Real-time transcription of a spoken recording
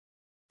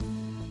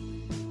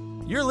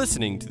You're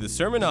listening to the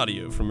sermon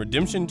audio from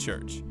Redemption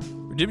Church.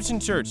 Redemption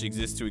Church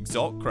exists to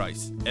exalt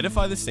Christ,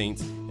 edify the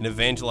saints, and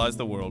evangelize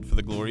the world for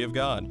the glory of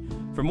God.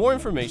 For more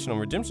information on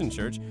Redemption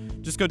Church,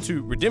 just go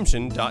to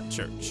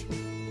redemption.church.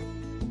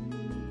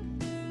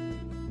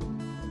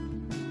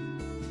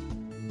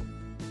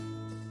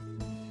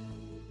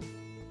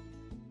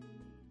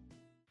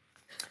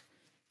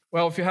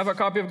 Well, if you have a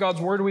copy of God's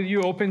Word with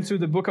you, open to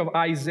the book of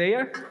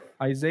Isaiah,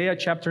 Isaiah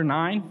chapter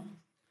 9.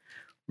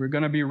 We're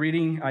going to be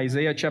reading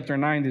Isaiah chapter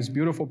 9, this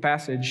beautiful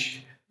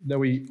passage that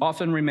we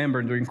often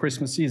remember during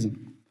Christmas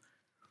season.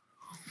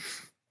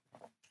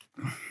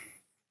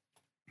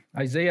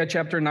 Isaiah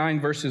chapter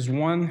 9, verses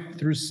 1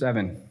 through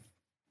 7.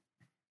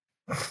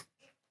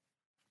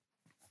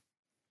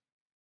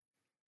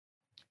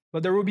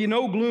 But there will be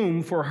no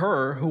gloom for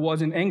her who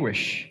was in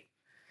anguish.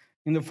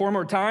 In the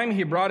former time,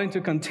 he brought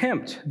into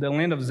contempt the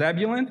land of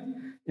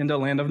Zebulun and the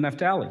land of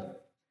Naphtali.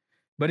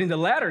 But in the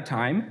latter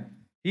time,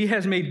 he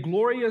has made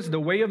glorious the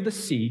way of the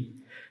sea,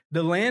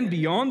 the land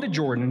beyond the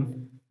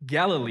Jordan,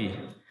 Galilee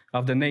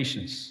of the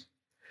nations.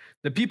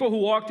 The people who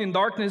walked in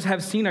darkness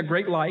have seen a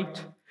great light.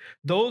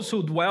 Those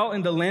who dwell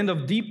in the land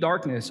of deep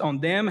darkness, on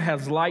them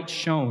has light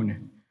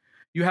shone.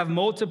 You have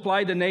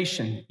multiplied the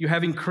nation. You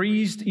have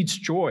increased its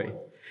joy.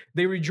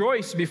 They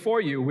rejoice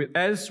before you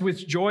as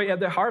with joy at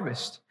the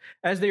harvest,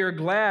 as they are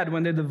glad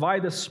when they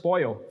divide the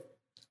spoil.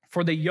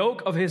 For the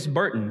yoke of his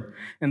burden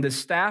and the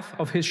staff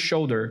of his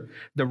shoulder,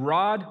 the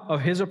rod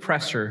of his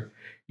oppressor,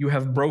 you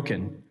have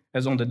broken,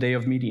 as on the day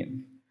of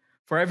Midian.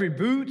 For every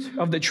boot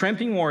of the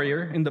tramping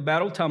warrior in the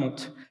battle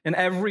tumult, and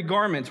every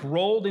garment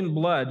rolled in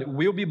blood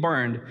will be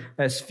burned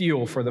as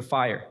fuel for the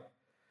fire.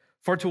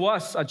 For to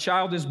us a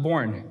child is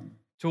born,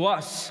 to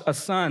us a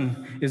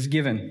son is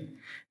given,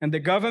 and the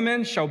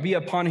government shall be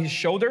upon his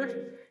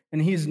shoulder,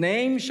 and his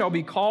name shall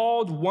be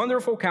called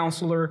Wonderful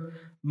Counselor,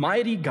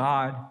 Mighty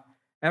God,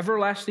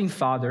 Everlasting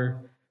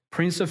Father,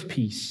 Prince of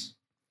Peace.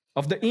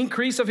 Of the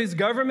increase of his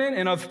government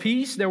and of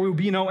peace there will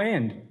be no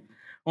end.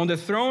 On the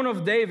throne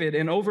of David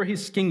and over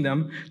his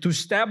kingdom, to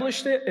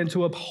establish it and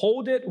to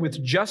uphold it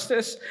with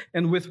justice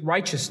and with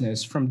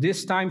righteousness from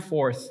this time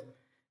forth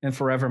and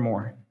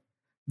forevermore.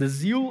 The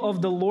zeal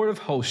of the Lord of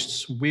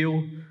hosts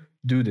will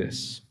do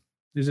this.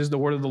 This is the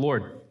word of the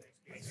Lord.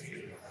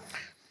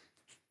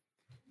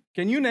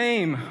 Can you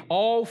name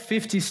all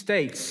 50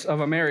 states of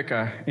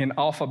America in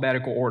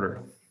alphabetical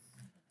order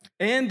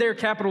and their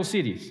capital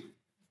cities?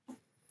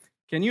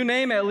 Can you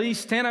name at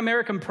least 10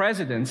 American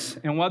presidents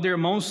and what they're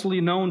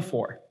mostly known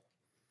for?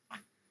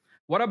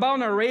 What about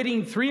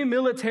narrating three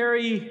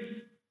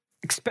military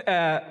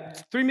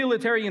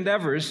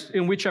endeavors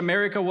in which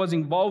America was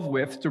involved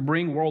with to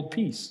bring world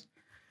peace?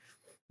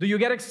 Do you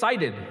get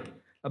excited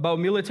about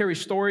military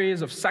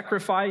stories of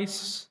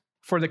sacrifice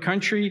for the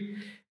country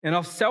and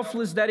of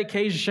selfless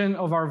dedication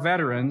of our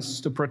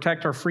veterans to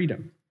protect our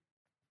freedom?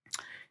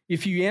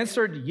 If you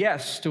answered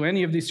yes to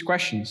any of these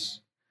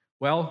questions,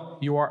 well,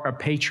 you are a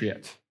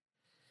patriot.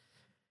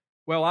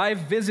 Well, I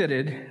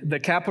visited the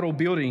Capitol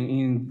building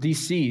in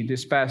D.C.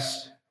 this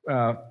past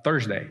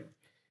Thursday,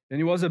 and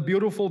it was a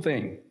beautiful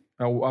thing,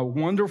 a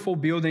wonderful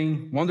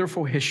building,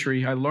 wonderful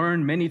history. I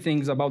learned many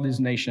things about this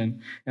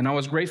nation, and I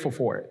was grateful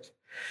for it.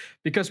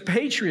 Because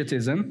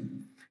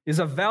patriotism is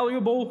a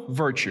valuable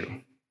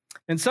virtue,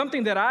 and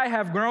something that I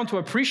have grown to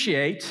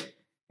appreciate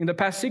in the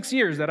past 6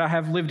 years that I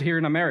have lived here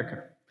in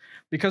America.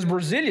 Because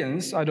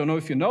Brazilians, I don't know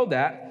if you know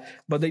that,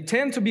 but they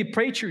tend to be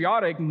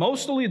patriotic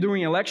mostly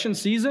during election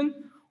season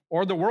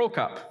or the World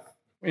Cup,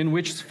 in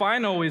which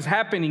final is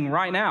happening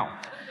right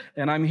now,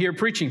 and I'm here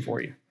preaching for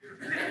you.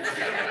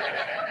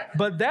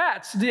 But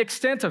that's the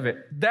extent of it.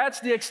 That's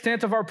the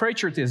extent of our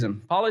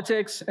patriotism,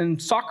 politics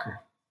and soccer.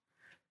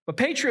 But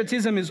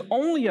patriotism is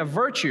only a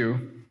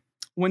virtue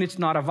when it's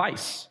not a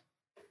vice.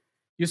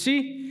 You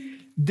see,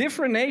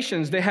 different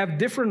nations, they have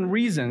different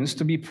reasons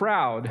to be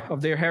proud of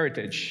their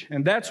heritage.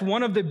 And that's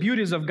one of the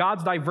beauties of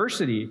God's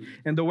diversity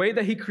and the way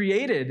that he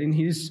created in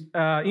his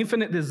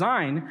infinite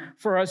design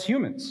for us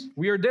humans.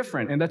 We are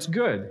different, and that's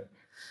good.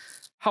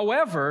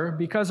 However,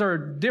 because our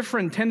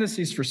different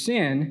tendencies for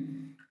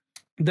sin,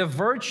 the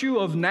virtue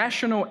of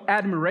national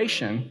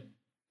admiration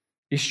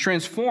is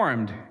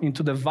transformed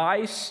into the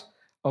vice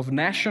of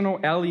national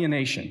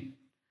alienation.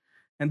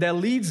 And that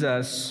leads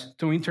us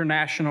to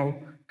international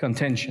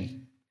contention.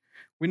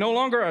 We no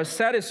longer are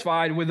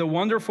satisfied with the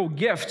wonderful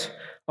gift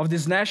of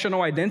this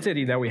national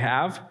identity that we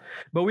have,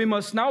 but we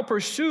must now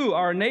pursue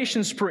our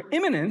nation's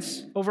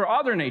preeminence over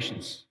other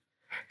nations.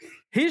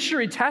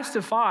 History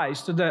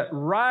testifies to the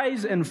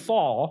rise and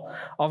fall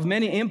of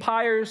many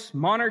empires,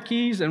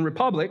 monarchies, and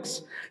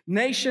republics,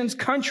 nations,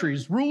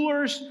 countries,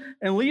 rulers,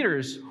 and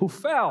leaders who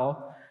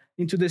fell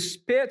into the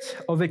spit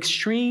of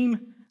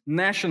extreme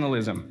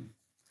nationalism.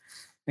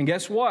 And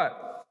guess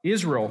what?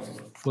 Israel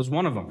was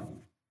one of them.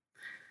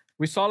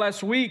 We saw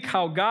last week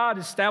how God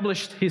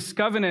established his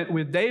covenant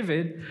with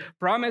David,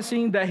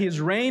 promising that his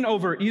reign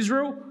over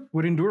Israel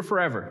would endure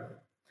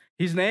forever.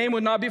 His name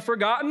would not be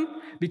forgotten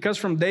because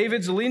from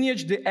David's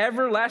lineage, the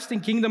everlasting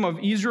kingdom of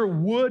Israel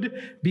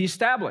would be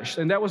established.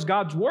 And that was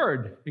God's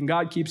word, and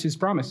God keeps his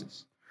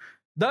promises.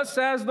 Thus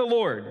says the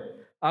Lord,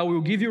 I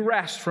will give you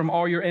rest from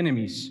all your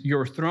enemies.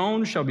 Your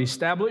throne shall be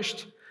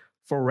established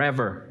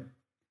forever.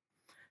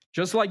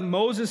 Just like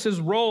Moses'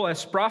 role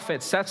as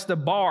prophet sets the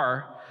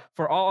bar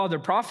for all other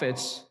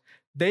prophets,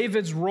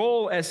 David's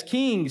role as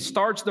king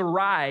starts the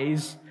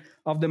rise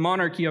of the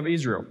monarchy of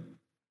Israel.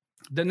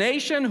 The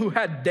nation who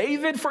had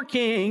David for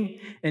king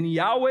and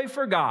Yahweh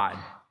for God,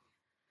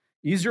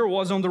 Israel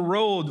was on the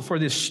road for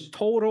this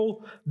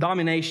total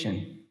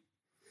domination.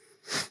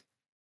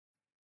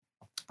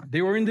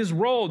 They were in this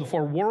road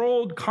for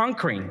world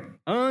conquering,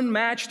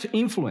 unmatched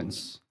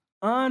influence,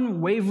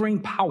 unwavering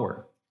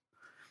power.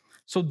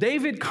 So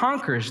David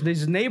conquers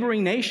these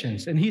neighboring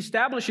nations, and he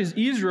establishes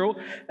Israel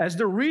as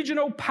the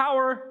regional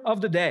power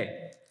of the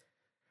day.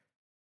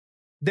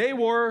 They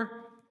were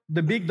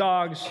the big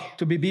dogs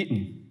to be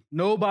beaten.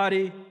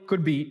 Nobody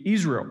could beat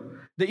Israel.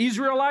 The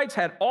Israelites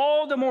had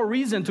all the more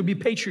reason to be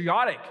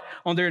patriotic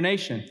on their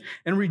nation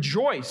and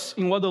rejoice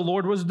in what the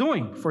Lord was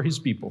doing for his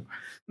people.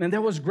 And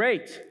that was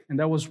great, and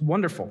that was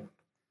wonderful.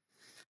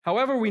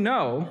 However, we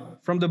know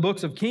from the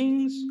books of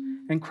Kings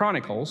and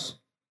Chronicles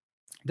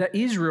that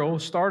Israel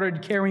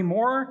started caring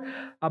more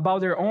about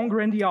their own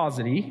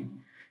grandiosity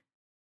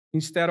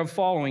instead of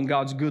following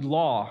God's good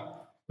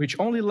law, which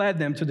only led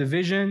them to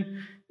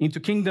division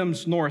into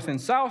kingdoms north and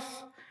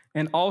south,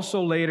 and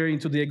also later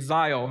into the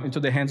exile into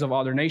the hands of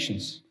other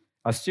nations,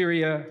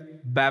 Assyria,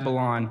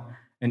 Babylon,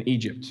 and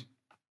Egypt.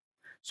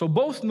 So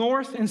both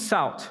north and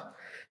south,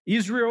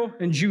 Israel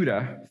and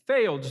Judah,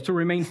 failed to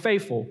remain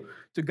faithful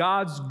to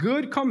God's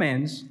good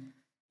commands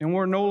and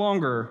were no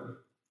longer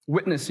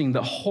witnessing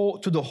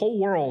to the whole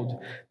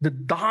world the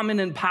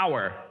dominant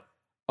power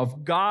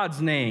of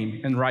God's name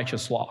and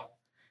righteous law.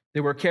 They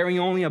were caring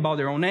only about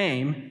their own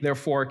name,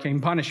 therefore came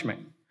punishment.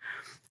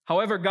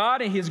 However,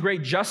 God in his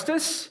great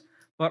justice,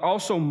 but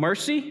also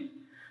mercy,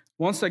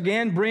 once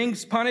again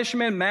brings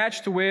punishment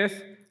matched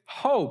with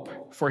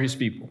hope for his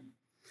people.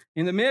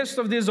 In the midst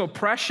of this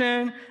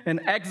oppression and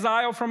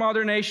exile from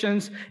other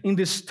nations, in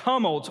this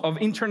tumult of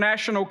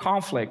international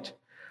conflict,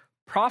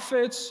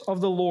 prophets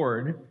of the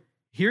Lord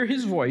hear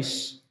his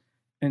voice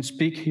and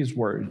speak his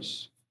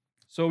words.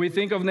 So we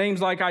think of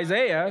names like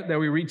Isaiah that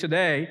we read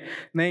today,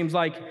 names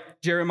like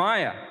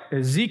Jeremiah,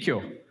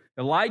 Ezekiel,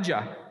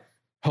 Elijah,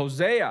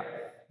 Hosea,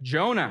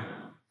 Jonah,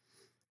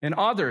 and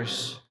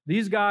others.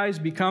 These guys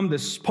become the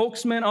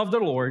spokesmen of the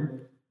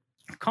Lord,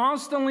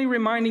 constantly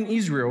reminding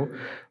Israel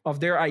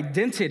of their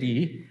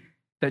identity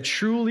that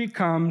truly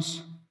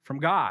comes from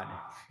God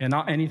and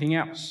not anything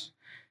else.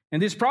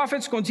 And these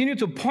prophets continue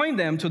to point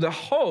them to the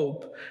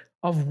hope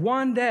of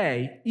one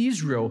day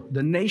Israel,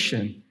 the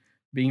nation,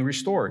 being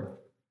restored.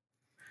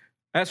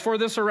 As for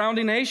the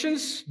surrounding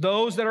nations,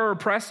 those that are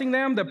oppressing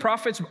them, the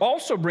prophets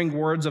also bring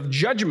words of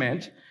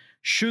judgment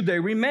should they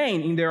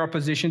remain in their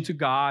opposition to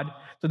God,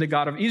 to the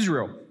God of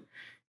Israel,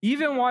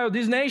 even while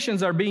these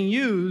nations are being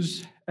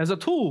used as a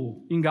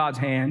tool in God's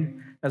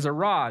hand, as a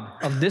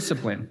rod of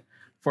discipline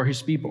for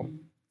his people.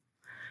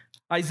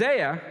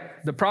 Isaiah,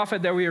 the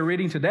prophet that we are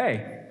reading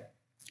today,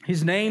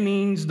 his name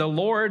means the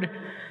Lord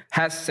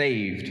has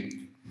saved.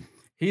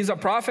 He's a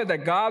prophet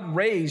that God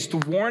raised to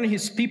warn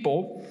his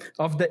people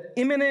of the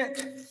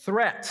imminent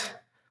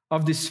threat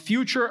of this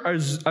future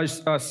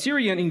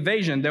Assyrian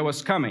invasion that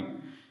was coming.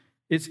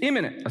 It's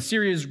imminent.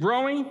 Assyria is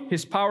growing.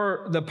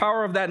 The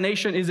power of that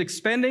nation is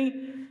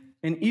expanding,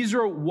 and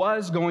Israel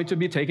was going to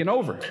be taken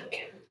over.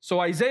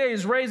 So Isaiah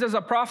is raised as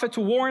a prophet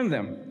to warn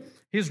them.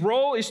 His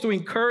role is to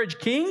encourage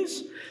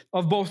kings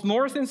of both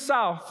north and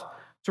south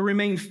to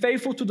remain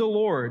faithful to the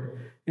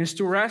Lord and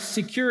to rest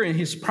secure in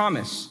his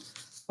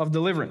promise of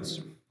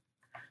deliverance.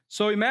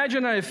 So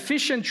imagine an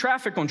efficient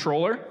traffic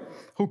controller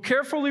who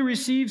carefully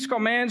receives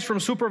commands from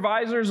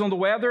supervisors on the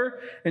weather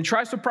and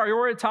tries to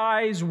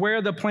prioritize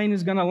where the plane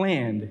is going to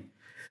land,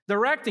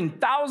 directing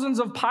thousands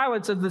of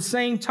pilots at the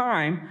same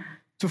time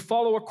to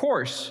follow a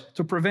course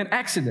to prevent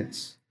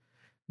accidents.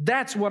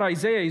 That's what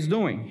Isaiah is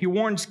doing. He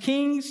warns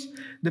kings,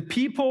 the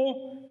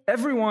people,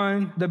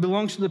 everyone that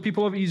belongs to the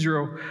people of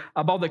Israel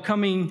about the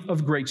coming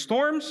of great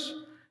storms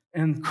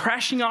and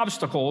crashing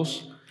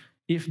obstacles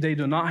if they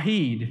do not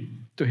heed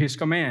to his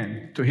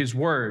command, to his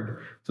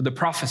word, to the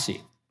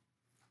prophecy.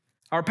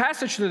 Our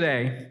passage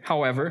today,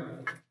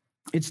 however,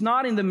 it's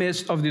not in the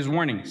midst of these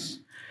warnings.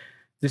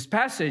 This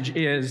passage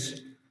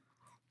is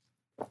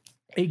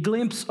a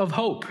glimpse of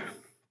hope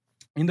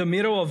in the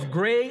middle of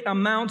great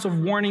amounts of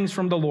warnings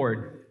from the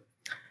Lord.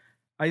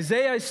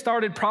 Isaiah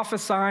started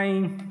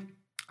prophesying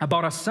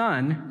about a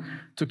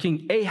son to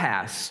King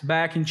Ahaz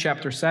back in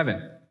chapter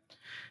 7.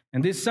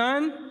 And this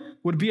son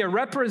would be a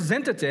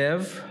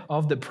representative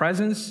of the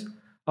presence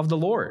of the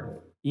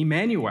Lord,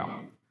 Emmanuel.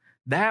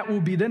 That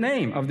will be the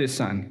name of this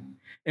son.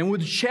 And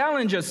would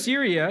challenge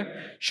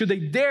Assyria should they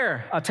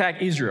dare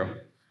attack Israel.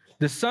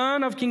 The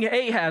son of King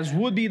Ahaz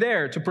would be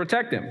there to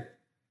protect them.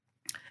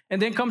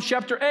 And then comes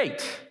chapter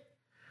 8.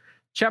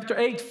 Chapter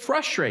 8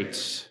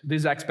 frustrates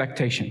this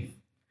expectation.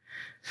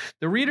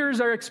 The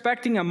readers are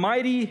expecting a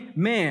mighty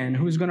man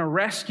who is going to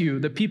rescue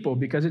the people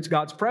because it's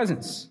God's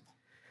presence.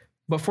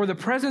 But for the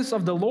presence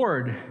of the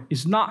Lord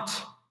is not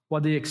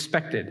what they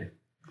expected.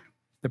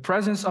 The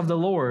presence of the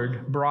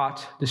Lord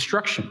brought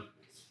destruction.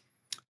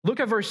 Look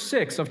at verse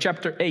 6 of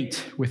chapter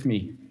 8 with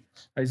me.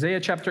 Isaiah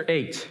chapter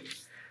 8,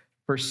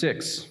 verse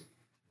 6.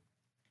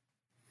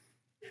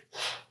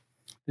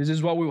 This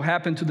is what will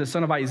happen to the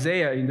son of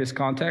Isaiah in this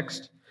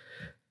context.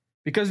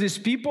 Because this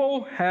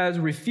people has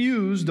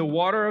refused the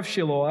water of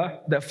Shiloah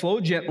that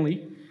flowed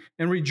gently,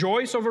 and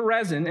rejoice over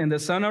Rezin and the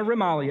son of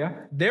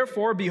Remaliah.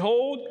 Therefore,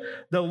 behold,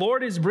 the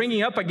Lord is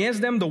bringing up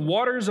against them the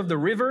waters of the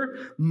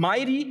river,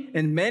 mighty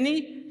and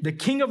many, the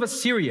king of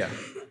Assyria,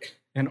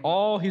 and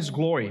all his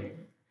glory.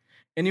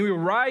 And he will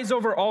rise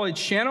over all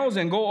its channels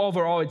and go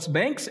over all its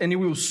banks, and he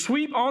will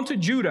sweep onto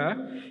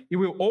Judah. It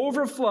will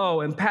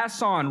overflow and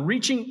pass on,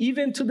 reaching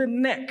even to the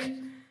neck,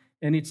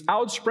 and its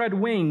outspread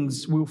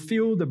wings will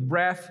fill the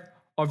breadth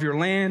of your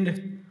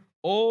land,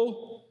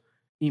 O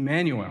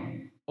Emmanuel,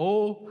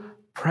 O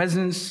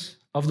presence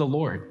of the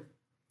Lord.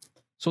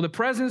 So the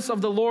presence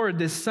of the Lord,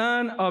 the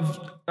son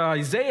of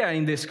Isaiah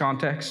in this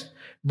context,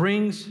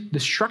 brings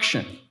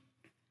destruction.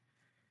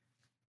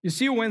 You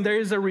see, when there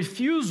is a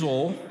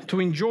refusal to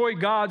enjoy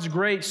God's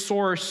great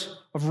source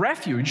of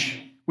refuge,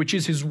 which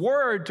is his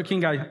word to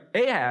King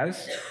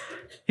Ahaz,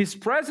 his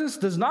presence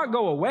does not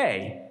go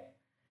away.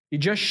 It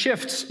just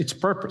shifts its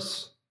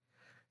purpose.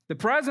 The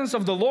presence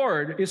of the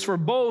Lord is for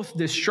both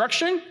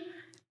destruction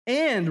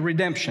and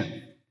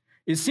redemption.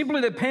 It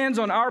simply depends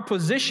on our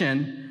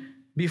position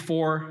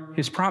before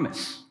his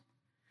promise.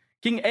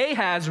 King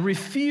Ahaz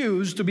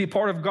refused to be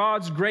part of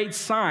God's great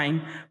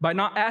sign by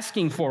not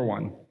asking for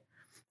one.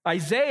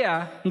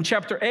 Isaiah in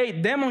chapter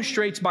 8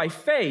 demonstrates by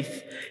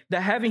faith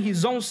that having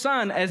his own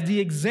son as the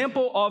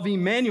example of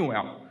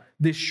Emmanuel,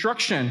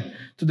 destruction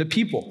to the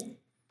people.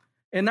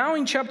 And now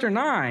in chapter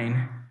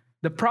 9,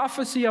 the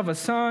prophecy of a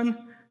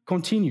son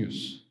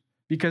continues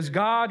because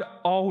God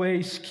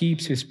always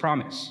keeps his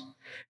promise.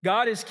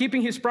 God is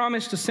keeping his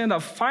promise to send a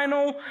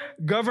final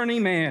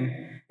governing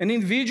man, an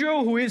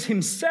individual who is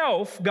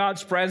himself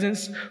God's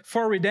presence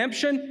for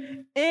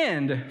redemption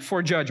and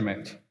for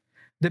judgment,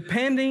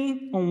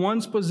 depending on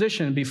one's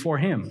position before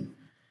him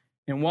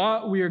and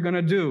what we are going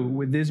to do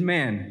with this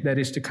man that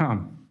is to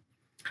come.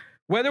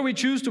 Whether we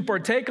choose to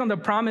partake on the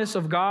promise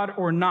of God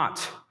or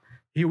not,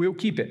 he will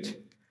keep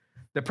it.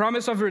 The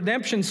promise of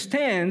redemption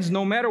stands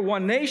no matter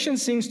what nation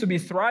seems to be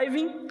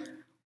thriving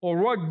or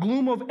what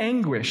gloom of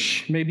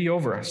anguish may be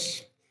over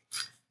us.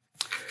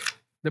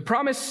 The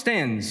promise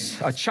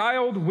stands. A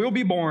child will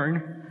be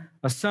born,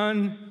 a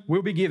son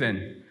will be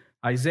given.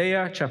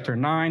 Isaiah chapter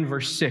 9,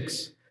 verse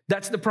 6.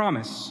 That's the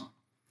promise.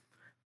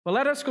 But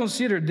let us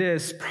consider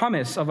this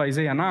promise of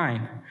Isaiah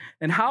 9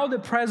 and how the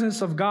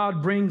presence of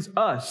God brings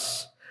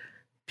us,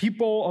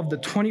 people of the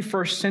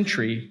 21st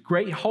century,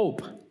 great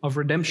hope of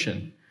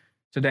redemption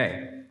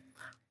today.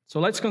 So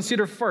let's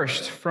consider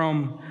first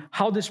from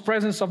how this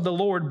presence of the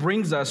Lord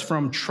brings us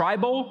from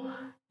tribal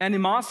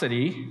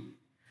animosity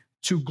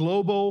to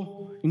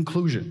global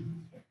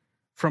inclusion.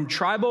 From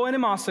tribal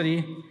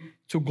animosity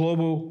to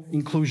global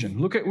inclusion.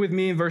 Look at with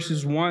me in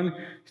verses 1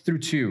 through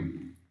 2.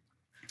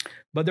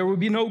 But there will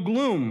be no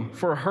gloom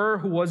for her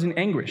who was in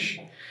anguish.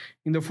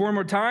 In the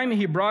former time,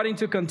 he brought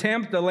into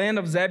contempt the land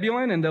of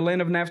Zebulun and the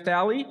land of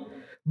Naphtali.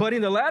 But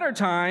in the latter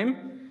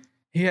time,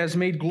 he has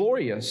made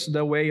glorious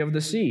the way of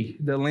the sea,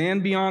 the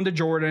land beyond the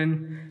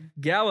Jordan,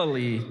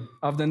 Galilee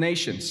of the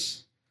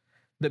nations.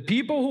 The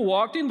people who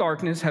walked in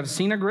darkness have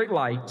seen a great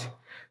light.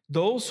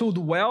 Those who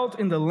dwelt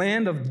in the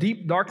land of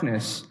deep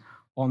darkness,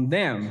 on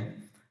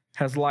them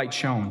has light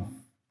shone.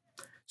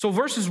 So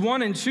verses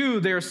 1 and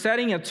 2, they're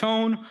setting a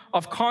tone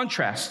of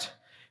contrast.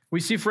 We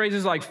see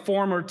phrases like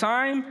former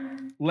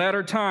time,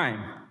 latter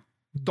time,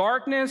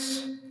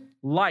 darkness,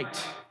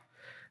 light.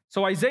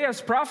 So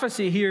Isaiah's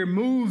prophecy here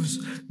moves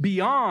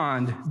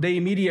beyond the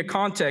immediate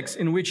context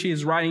in which he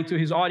is writing to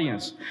his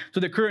audience, to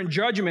the current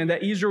judgment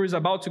that Israel is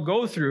about to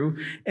go through,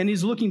 and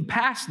he's looking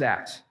past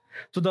that,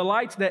 to the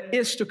light that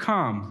is to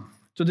come,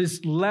 to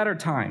this latter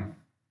time.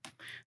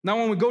 Now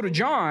when we go to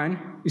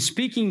John,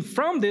 speaking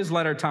from this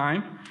latter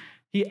time,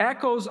 he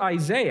echoes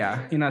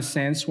Isaiah in a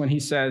sense when he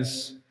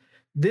says,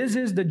 "This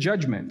is the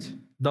judgment.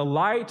 The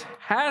light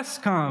has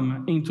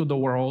come into the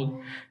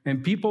world,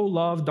 and people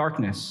love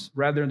darkness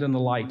rather than the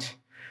light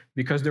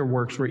because their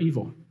works were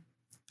evil."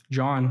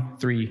 John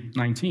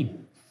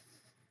 3:19.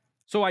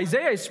 So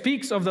Isaiah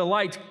speaks of the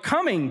light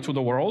coming to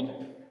the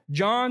world.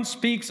 John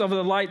speaks of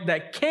the light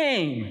that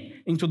came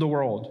into the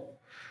world.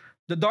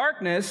 The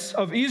darkness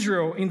of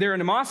Israel in their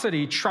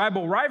animosity,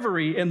 tribal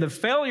rivalry, and the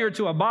failure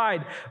to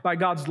abide by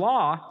God's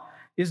law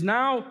is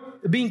now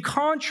being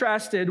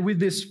contrasted with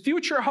this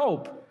future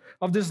hope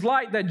of this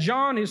light that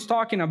John is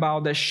talking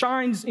about that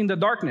shines in the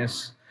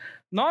darkness,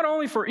 not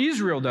only for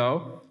Israel,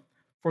 though,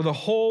 for the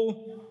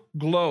whole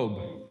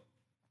globe.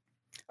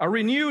 A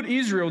renewed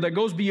Israel that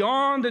goes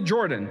beyond the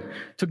Jordan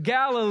to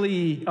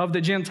Galilee of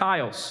the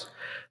Gentiles.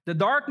 The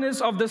darkness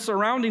of the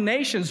surrounding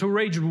nations who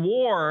waged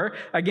war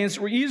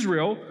against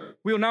Israel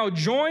will now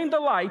join the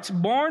light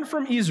born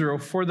from Israel,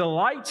 for the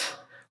light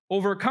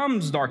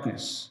overcomes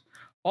darkness.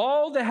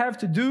 All they have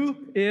to do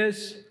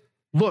is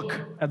look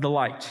at the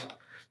light,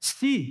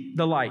 see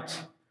the light.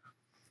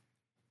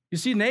 You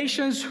see,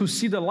 nations who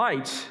see the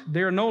light,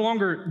 they are no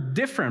longer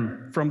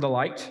different from the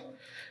light,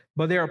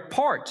 but they are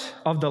part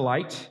of the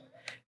light,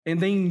 and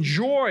they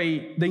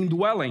enjoy the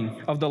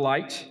indwelling of the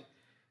light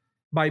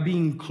by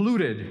being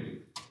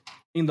included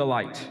in the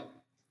light.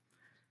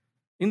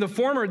 In the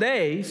former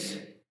days,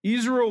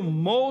 Israel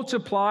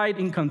multiplied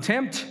in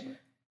contempt,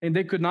 and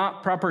they could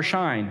not proper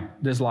shine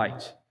this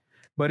light.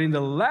 But in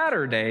the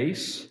latter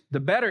days, the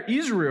better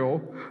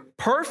Israel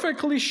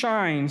perfectly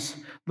shines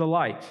the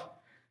light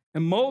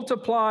and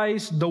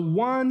multiplies the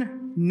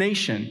one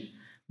nation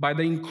by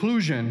the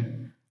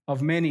inclusion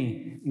of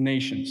many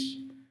nations.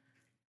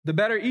 The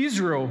better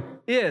Israel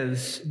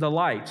is the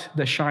light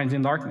that shines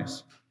in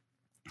darkness.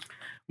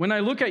 When I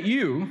look at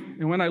you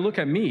and when I look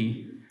at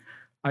me,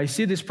 I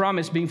see this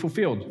promise being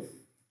fulfilled.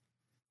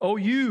 O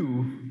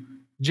you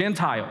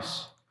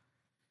Gentiles,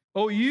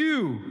 O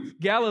you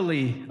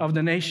Galilee of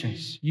the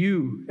nations,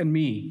 you and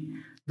me,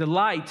 the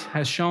light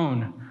has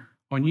shone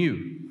on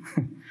you.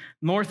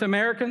 North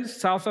Americans,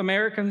 South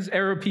Americans,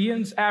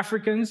 Europeans,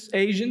 Africans,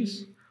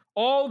 Asians,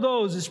 all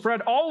those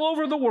spread all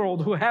over the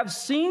world who have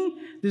seen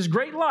this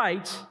great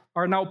light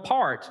are now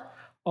part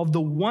of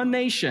the one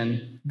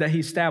nation that he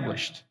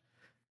established,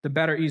 the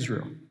better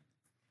Israel.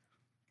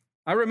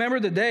 I remember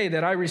the day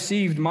that I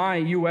received my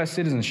U.S.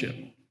 citizenship.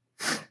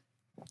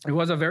 It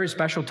was a very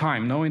special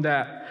time, knowing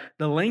that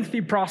the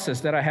lengthy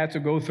process that I had to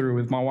go through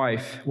with my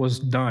wife was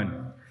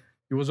done.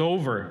 It was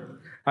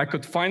over. I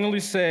could finally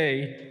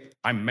say,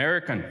 I'm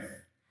American.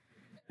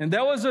 And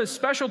that was a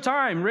special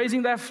time,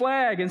 raising that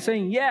flag and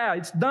saying, yeah,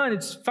 it's done,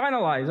 it's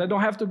finalized. I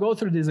don't have to go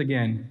through this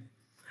again.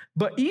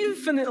 But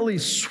infinitely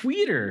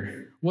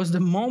sweeter was the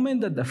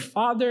moment that the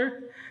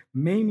Father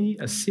made me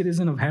a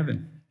citizen of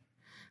heaven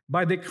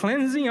by the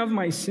cleansing of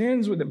my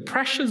sins with the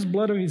precious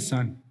blood of his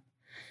Son.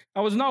 I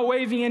was not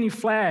waving any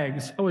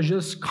flags. I was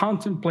just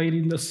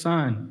contemplating the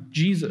Son,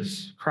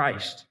 Jesus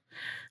Christ.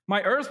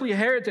 My earthly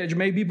heritage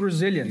may be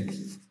Brazilian.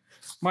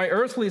 My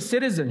earthly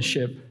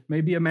citizenship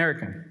may be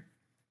American.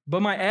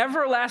 But my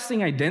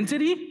everlasting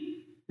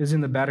identity is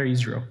in the better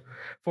Israel.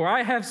 For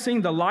I have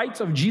seen the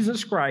light of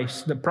Jesus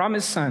Christ, the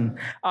promised Son.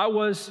 I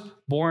was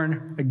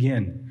born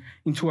again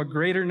into a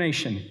greater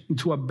nation,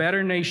 into a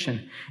better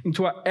nation,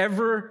 into an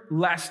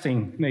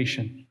everlasting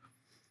nation.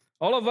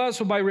 All of us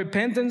who by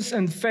repentance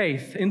and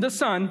faith in the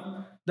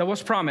Son that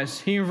was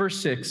promised, here in verse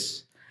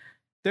 6,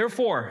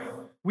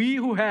 therefore, we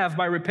who have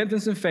by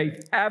repentance and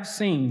faith have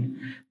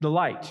seen the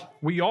light.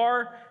 We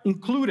are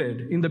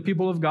included in the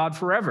people of God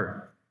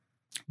forever.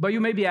 But you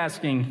may be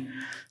asking,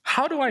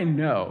 how do I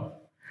know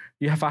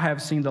if I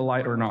have seen the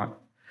light or not?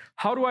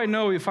 How do I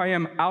know if I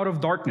am out of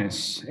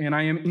darkness and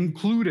I am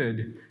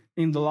included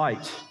in the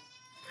light?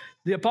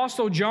 The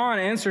Apostle John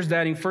answers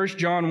that in 1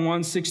 John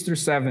 1,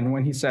 6-7,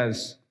 when he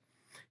says,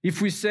 if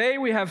we say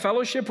we have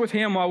fellowship with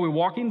him while we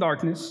walk in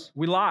darkness,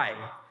 we lie,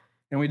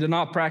 and we do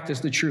not practice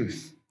the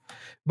truth.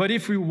 But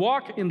if we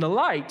walk in the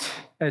light,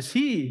 as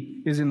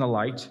he is in the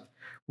light,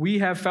 we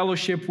have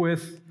fellowship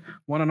with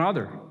one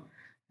another.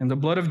 And the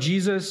blood of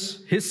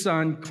Jesus, his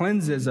Son,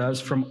 cleanses us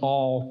from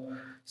all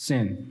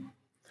sin.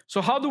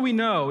 So how do we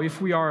know if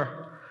we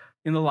are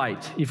in the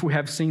light, if we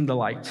have seen the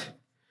light?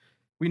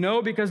 We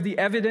know because the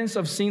evidence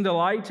of seeing the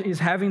light is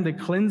having the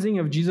cleansing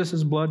of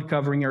Jesus' blood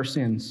covering our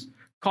sins,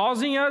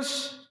 causing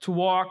us to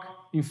walk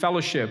in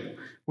fellowship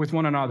with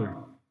one another.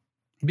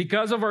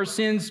 Because of our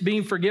sins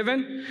being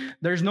forgiven,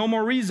 there's no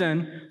more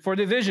reason for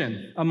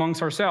division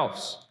amongst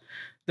ourselves.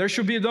 There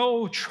should be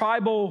no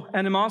tribal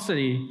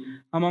animosity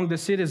among the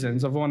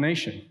citizens of one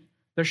nation.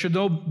 There should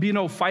be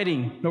no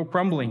fighting, no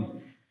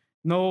crumbling,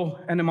 no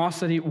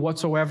animosity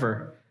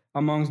whatsoever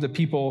amongst the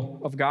people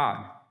of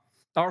God.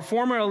 Our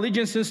former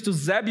allegiances to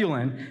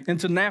Zebulun and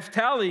to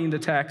Naphtali in the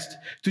text,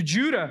 to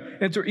Judah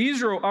and to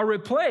Israel are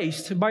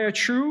replaced by a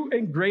true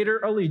and greater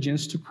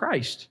allegiance to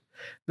Christ,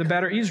 the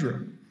better Israel.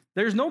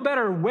 There's no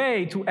better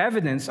way to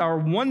evidence our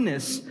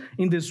oneness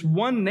in this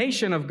one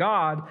nation of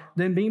God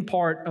than being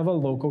part of a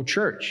local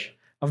church,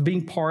 of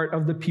being part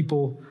of the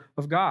people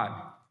of God.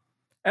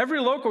 Every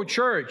local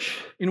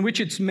church in which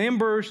its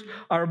members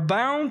are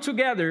bound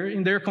together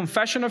in their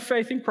confession of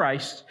faith in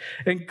Christ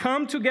and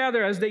come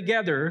together as they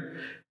gather,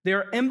 they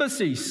are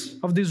embassies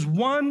of this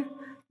one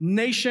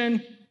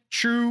nation,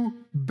 true,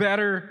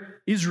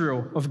 better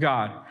Israel of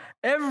God.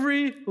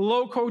 Every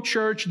local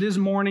church this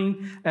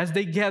morning, as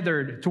they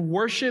gathered to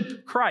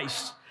worship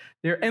Christ,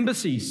 they're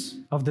embassies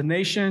of the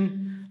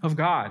nation of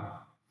God.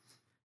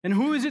 And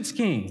who is its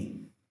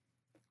king?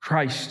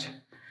 Christ.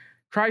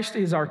 Christ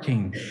is our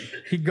king.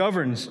 He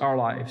governs our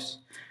lives.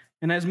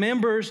 And as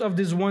members of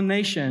this one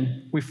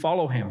nation, we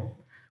follow him.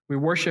 We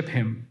worship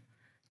him.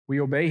 We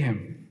obey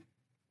him.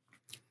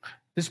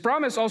 This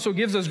promise also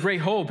gives us great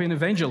hope in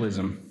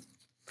evangelism.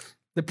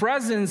 The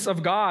presence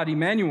of God,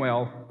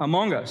 Emmanuel,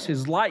 among us,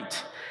 his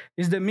light,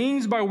 is the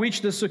means by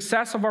which the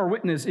success of our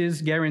witness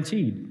is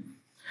guaranteed.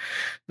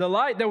 The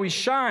light that we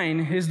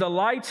shine is the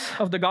light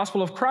of the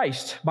gospel of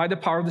Christ by the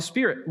power of the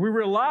Spirit. We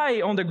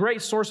rely on the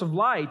great source of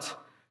light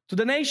to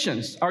the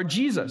nations, our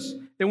Jesus.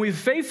 And we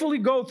faithfully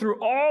go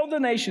through all the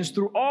nations,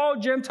 through all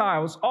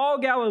Gentiles, all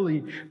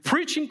Galilee,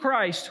 preaching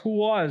Christ who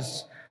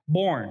was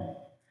born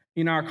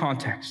in our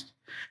context.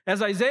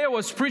 As Isaiah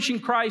was preaching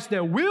Christ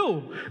that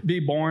will be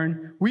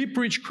born, we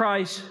preach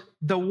Christ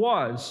that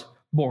was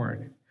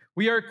born.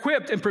 We are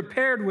equipped and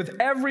prepared with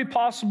every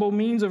possible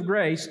means of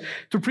grace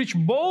to preach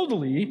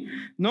boldly,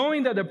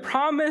 knowing that the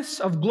promise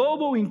of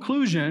global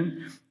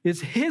inclusion is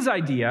His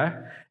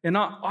idea and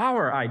not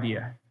our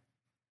idea.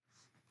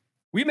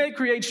 We may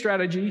create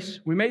strategies,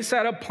 we may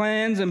set up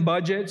plans and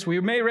budgets, we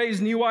may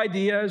raise new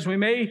ideas, we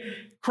may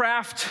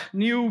craft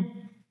new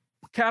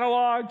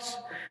catalogs,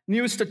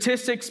 new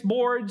statistics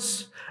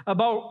boards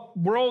about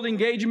world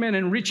engagement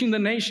and reaching the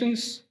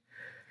nations.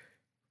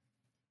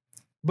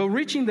 But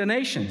reaching the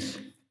nations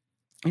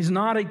is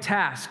not a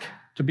task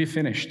to be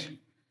finished.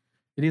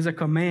 It is a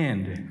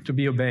command to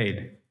be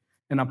obeyed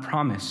and a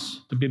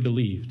promise to be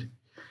believed.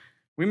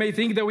 We may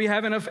think that we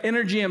have enough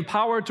energy and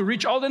power to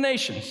reach all the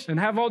nations and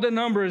have all the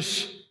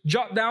numbers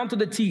jot down to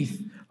the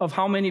teeth of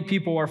how many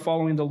people are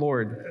following the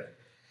Lord.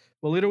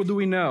 But little do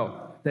we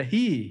know that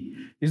He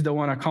is the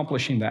one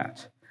accomplishing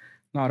that,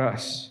 not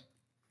us.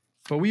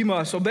 But we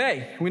must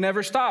obey. We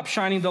never stop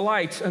shining the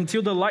light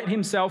until the light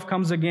Himself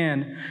comes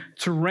again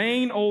to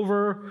reign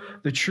over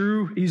the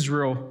true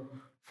Israel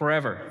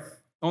forever.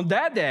 On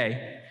that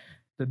day,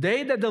 the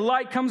day that the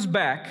light comes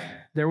back,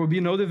 there will be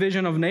no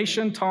division of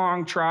nation,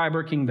 tongue, tribe,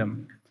 or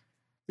kingdom.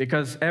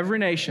 Because every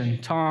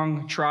nation,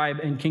 tongue, tribe,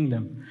 and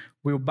kingdom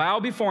will bow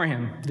before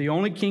Him, the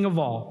only King of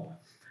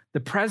all. The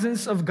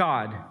presence of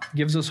God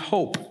gives us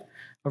hope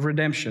of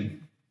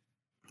redemption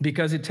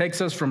because it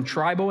takes us from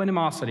tribal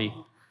animosity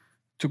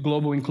to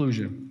global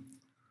inclusion.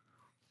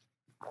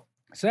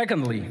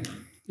 Secondly,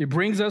 it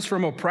brings us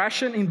from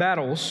oppression in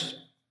battles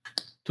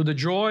to the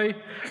joy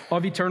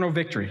of eternal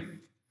victory.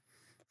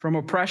 From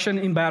oppression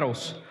in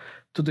battles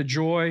to the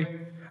joy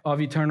of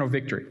eternal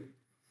victory.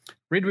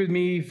 Read with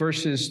me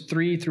verses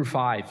 3 through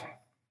 5.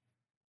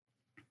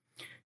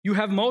 You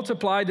have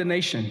multiplied the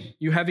nation.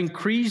 You have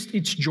increased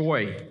its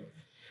joy.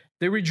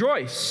 They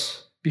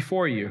rejoice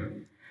before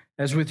you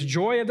as with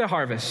joy at the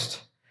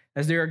harvest,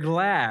 as they are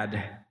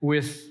glad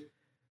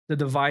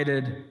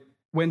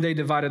when they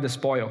divided the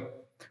spoil.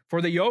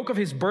 For the yoke of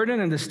his burden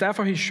and the staff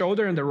of his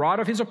shoulder and the rod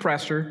of his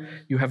oppressor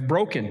you have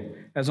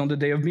broken, as on the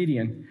day of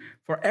Midian.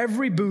 For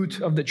every boot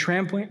of the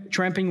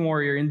tramping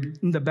warrior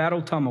in the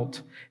battle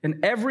tumult,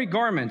 and every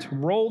garment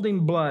rolled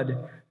in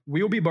blood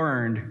will be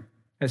burned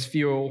as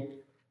fuel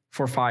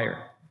for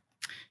fire.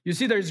 You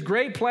see, there's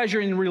great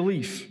pleasure in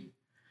relief.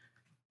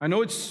 I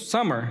know it's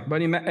summer,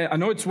 but I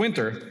know it's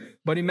winter,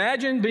 but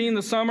imagine being in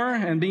the summer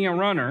and being a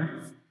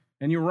runner,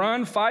 and you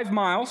run 5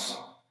 miles.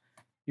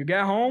 You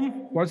get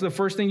home, what's the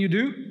first thing you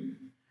do?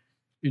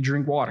 You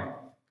drink water.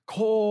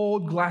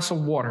 Cold glass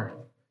of water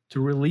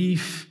to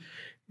relieve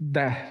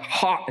the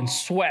hot and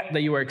sweat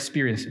that you are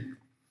experiencing.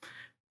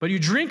 But you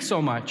drink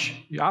so much,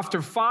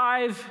 after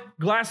 5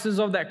 glasses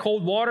of that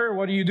cold water,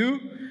 what do?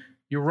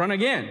 You run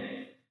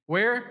again.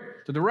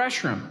 Where? To the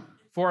restroom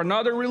for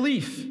another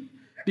relief.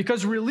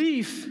 Because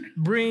relief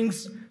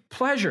brings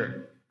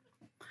pleasure.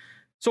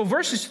 So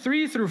verses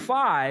 3 through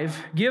 5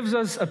 gives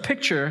us a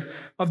picture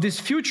of this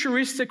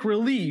futuristic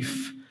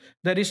relief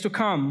that is to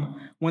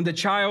come when the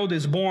child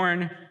is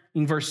born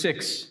in verse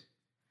 6.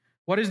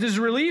 What is this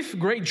relief?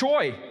 Great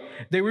joy.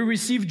 They will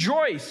receive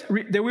joy.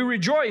 They will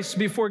rejoice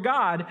before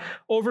God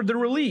over the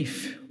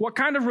relief. What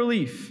kind of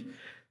relief?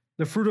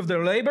 The fruit of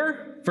their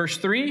labor, verse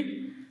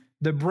 3.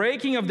 The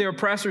breaking of their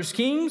oppressors'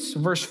 kings,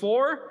 verse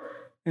 4.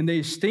 And the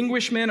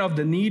extinguishment of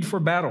the need for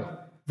battle,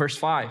 verse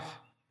 5.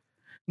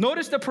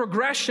 Notice the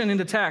progression in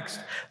the text.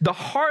 The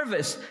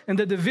harvest and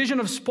the division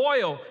of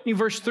spoil in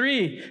verse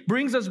 3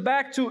 brings us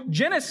back to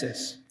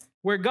Genesis,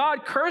 where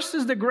God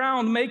curses the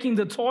ground, making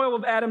the toil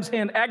of Adam's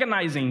hand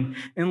agonizing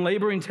and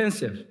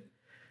labor-intensive.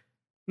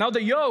 Now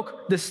the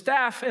yoke, the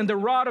staff, and the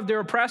rod of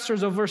their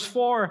oppressors of verse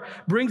 4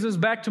 brings us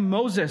back to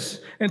Moses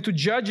and to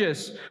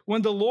Judges,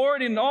 when the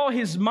Lord in all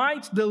His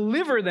might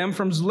delivered them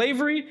from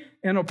slavery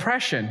and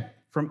oppression,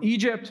 from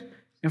Egypt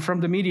and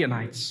from the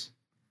Midianites.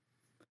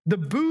 The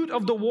boot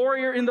of the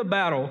warrior in the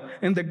battle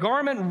and the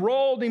garment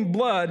rolled in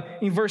blood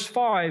in verse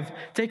 5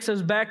 takes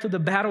us back to the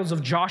battles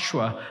of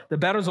Joshua, the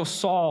battles of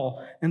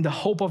Saul, and the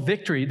hope of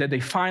victory that they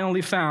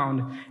finally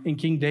found in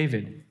King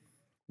David.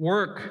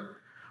 Work,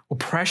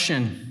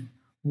 oppression,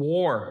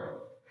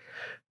 war.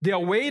 The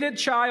awaited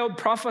child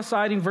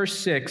prophesied in verse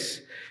 6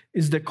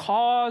 is the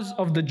cause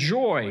of the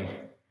joy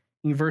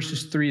in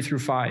verses 3 through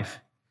 5.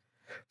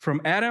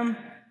 From Adam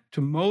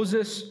to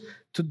Moses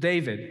to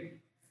David,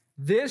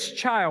 this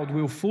child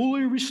will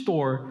fully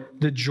restore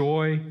the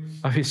joy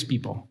of his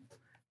people.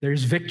 There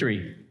is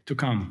victory to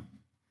come.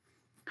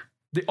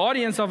 The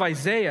audience of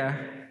Isaiah,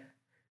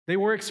 they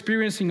were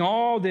experiencing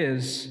all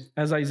this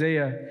as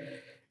Isaiah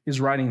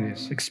is writing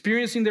this,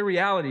 experiencing the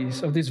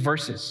realities of these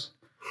verses.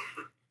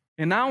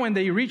 And now when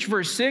they reach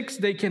verse 6,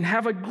 they can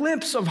have a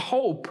glimpse of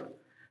hope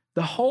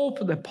the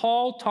hope that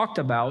Paul talked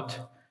about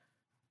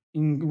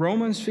in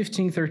Romans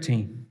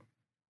 15:13.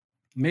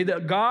 May the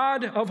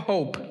God of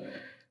hope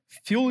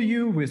fill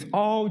you with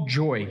all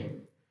joy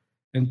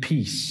and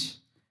peace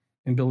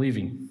in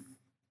believing.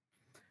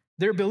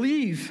 Their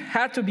belief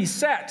had to be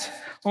set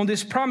on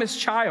this promised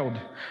child,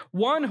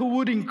 one who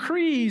would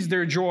increase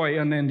their joy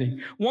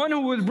unending, one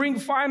who would bring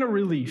final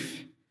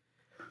relief.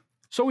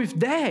 So if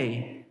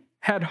they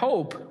had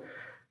hope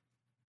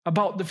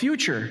about the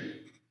future,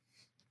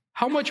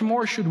 how much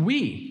more should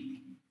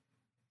we?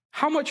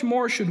 How much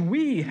more should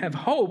we have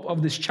hope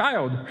of this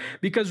child?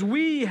 Because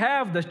we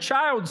have the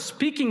child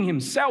speaking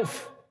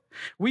himself.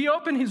 We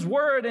open his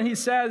word and he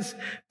says,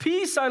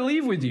 "Peace I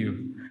leave with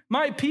you.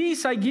 My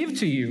peace I give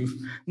to you.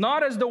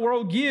 Not as the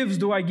world gives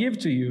do I give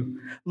to you.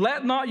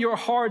 Let not your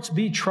hearts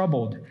be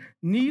troubled,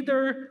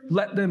 neither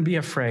let them be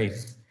afraid."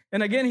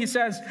 And again he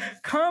says,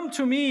 "Come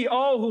to me,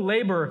 all who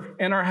labor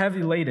and are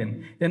heavy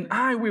laden, and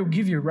I will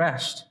give you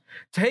rest.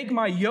 Take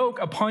my yoke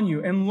upon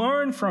you and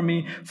learn from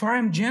me, for I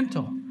am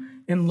gentle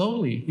and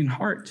lowly in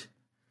heart.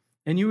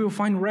 And you will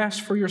find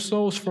rest for your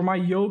souls, for my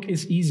yoke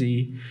is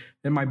easy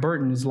and my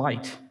burden is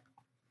light."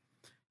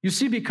 You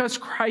see, because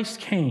Christ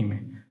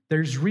came,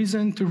 there's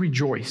reason to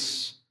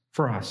rejoice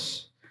for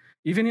us,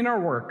 even in our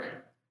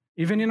work,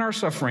 even in our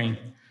suffering,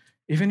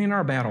 even in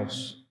our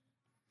battles.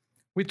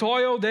 We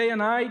toil day and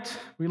night.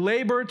 We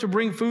labor to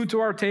bring food to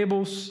our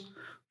tables.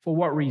 For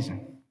what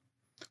reason?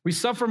 We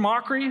suffer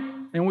mockery,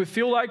 and we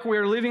feel like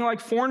we're living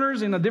like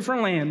foreigners in a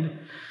different land.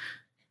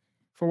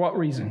 For what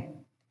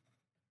reason?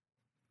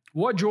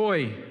 What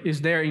joy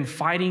is there in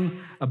fighting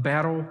a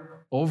battle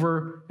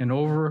over and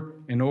over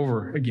and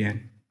over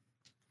again?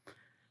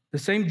 The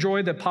same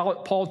joy that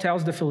Paul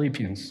tells the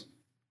Philippians.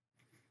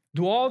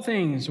 "Do all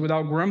things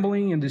without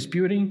grumbling and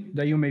disputing,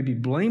 that you may be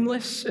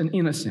blameless and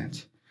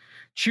innocent,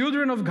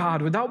 children of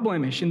God without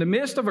blemish, in the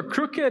midst of a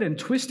crooked and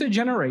twisted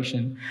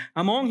generation,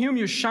 among whom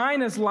you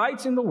shine as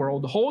lights in the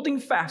world, holding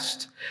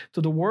fast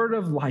to the word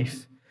of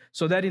life,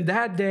 so that in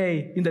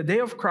the day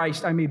of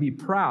Christ, I may be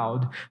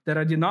proud that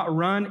I did not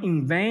run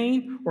in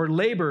vain or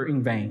labor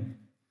in vain.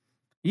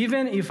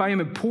 Even if I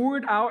am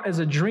poured out as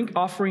a drink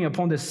offering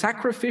upon the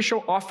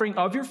sacrificial offering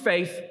of your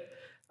faith,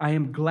 I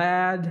am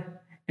glad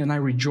and I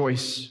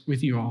rejoice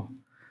with you all.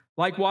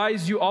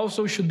 Likewise, you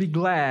also should be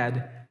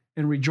glad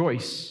and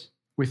rejoice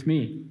with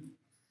me."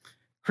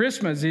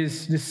 Christmas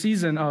is the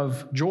season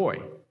of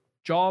joy.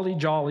 Jolly,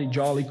 jolly,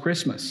 jolly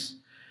Christmas.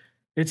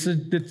 It's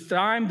the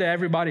time that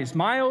everybody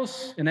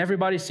smiles and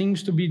everybody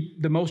seems to be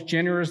the most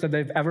generous that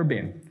they've ever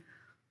been.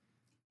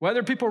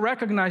 Whether people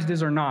recognize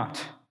this or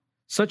not,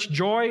 such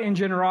joy and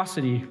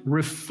generosity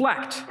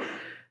reflect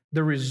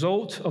the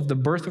result of the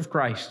birth of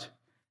Christ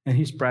and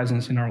his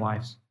presence in our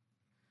lives.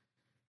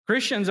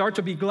 Christians are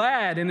to be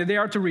glad and they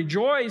are to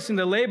rejoice in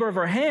the labor of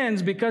our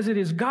hands because it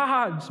is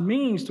God's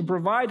means to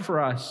provide for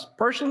us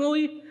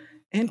personally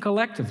and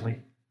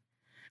collectively.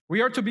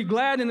 We are to be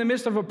glad in the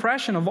midst of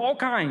oppression of all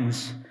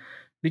kinds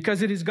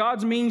because it is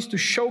God's means to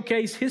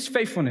showcase his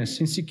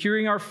faithfulness in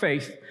securing our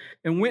faith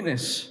and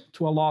witness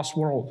to a lost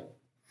world.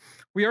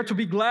 We are to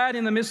be glad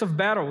in the midst of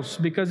battles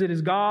because it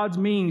is God's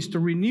means to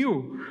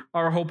renew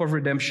our hope of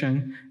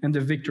redemption and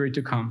the victory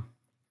to come.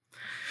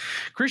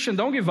 Christian,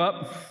 don't give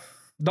up.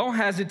 Don't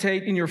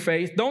hesitate in your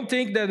faith. Don't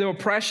think that the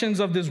oppressions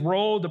of this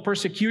world, the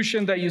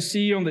persecution that you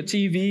see on the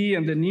TV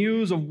and the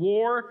news of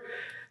war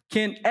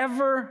can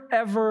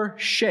ever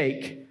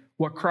shake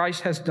what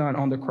Christ has done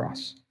on the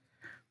cross.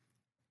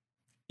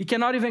 It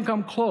cannot even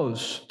come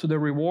close to the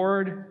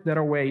reward that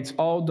awaits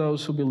all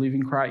those who believe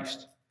in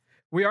Christ.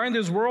 We are in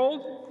this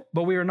world,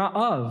 but we are not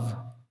of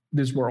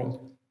this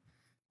world.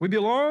 We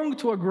belong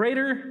to a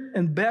greater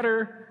and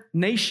better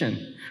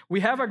nation. We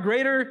have a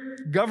greater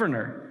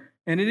governor,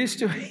 and it is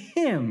to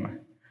him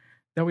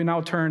that we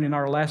now turn in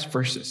our last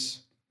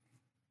verses.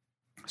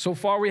 So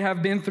far, we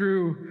have been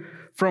through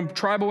from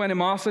tribal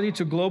animosity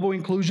to global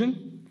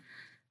inclusion,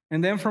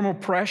 and then from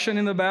oppression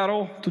in the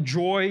battle to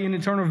joy in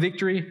eternal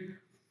victory.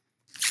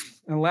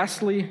 And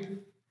lastly,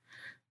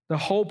 the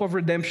hope of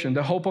redemption,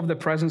 the hope of the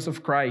presence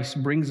of Christ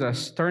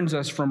turns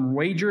us from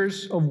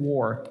wagers of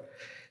war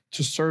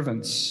to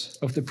servants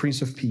of the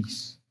Prince of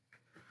Peace.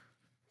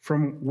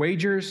 From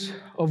wagers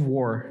of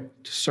war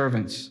to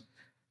servants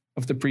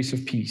of the Prince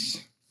of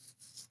Peace.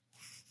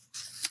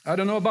 I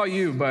don't know about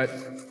you, but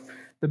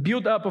the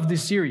build-up of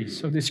this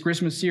series, of this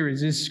Christmas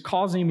series, is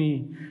causing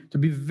me to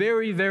be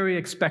very, very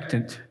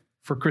expectant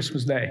for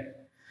Christmas Day.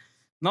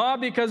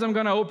 Not because I'm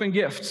going to open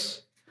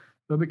gifts,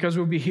 but because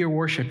we'll be here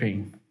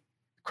worshiping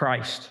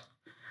Christ.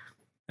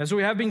 As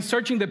we have been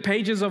searching the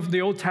pages of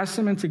the Old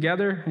Testament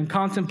together and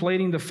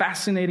contemplating the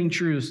fascinating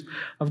truths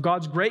of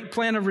God's great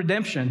plan of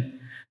redemption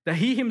that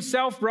he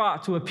himself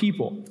brought to a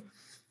people,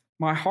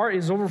 my heart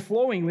is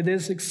overflowing with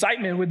this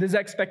excitement, with this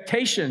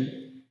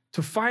expectation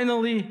to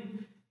finally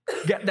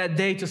get that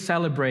day to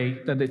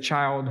celebrate that the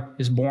child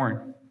is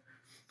born.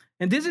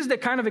 And this is the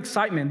kind of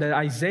excitement that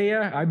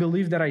I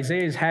believe that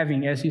Isaiah is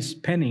having as he's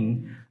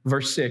penning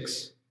verse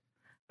 6.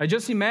 I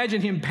just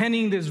imagine him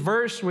penning this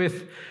verse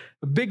with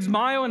a big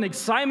smile and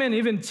excitement,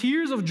 even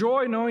tears of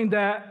joy, knowing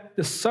that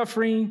the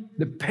suffering,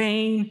 the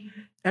pain,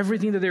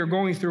 everything that they're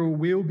going through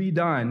will be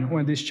done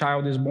when this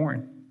child is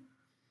born.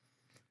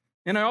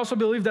 And I also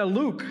believe that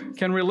Luke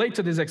can relate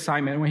to this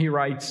excitement when he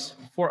writes,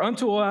 "For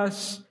unto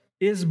us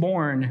is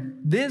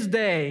born this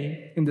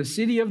day in the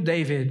city of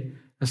David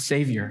a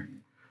Savior,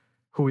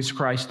 who is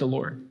Christ the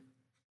Lord."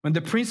 When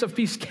the Prince of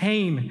Peace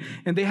came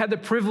and they had the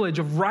privilege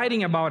of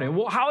writing about it,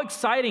 well, how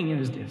exciting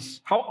is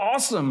this? How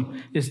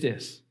awesome is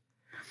this?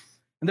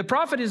 And the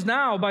prophet is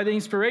now, by the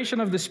inspiration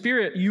of the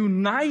Spirit,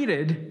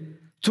 united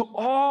to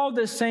all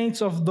the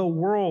saints of the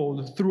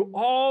world through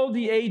all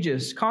the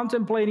ages,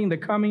 contemplating the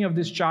coming of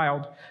this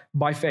child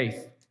by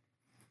faith.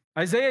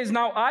 Isaiah is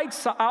now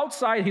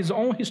outside his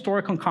own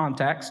historical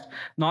context,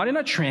 not in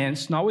a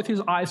trance, not with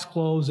his eyes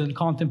closed and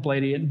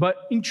contemplating it,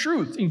 but in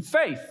truth, in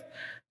faith,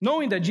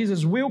 knowing that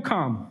Jesus will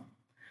come.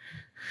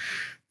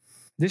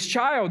 This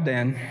child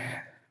then,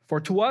 for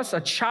to us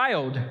a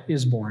child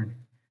is born.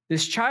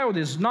 This child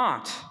is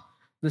not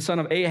the son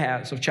of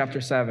Ahaz of chapter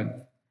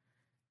 7,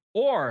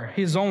 or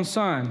his own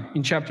son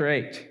in chapter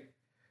 8.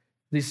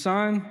 This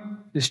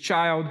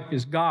child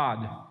is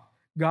God,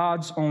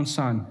 God's own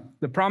son,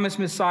 the promised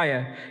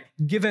Messiah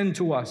given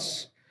to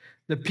us,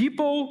 the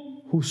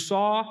people who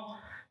saw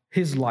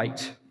his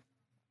light.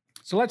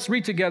 So let's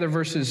read together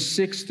verses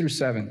 6 through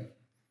 7.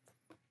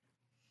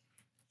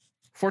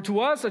 For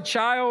to us a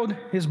child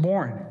is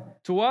born,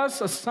 to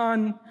us a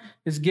son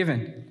is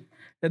given,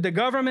 that the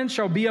government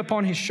shall be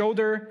upon his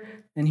shoulder,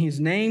 and his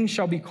name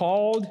shall be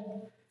called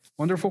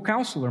Wonderful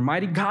Counselor,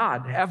 Mighty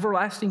God,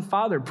 Everlasting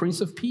Father,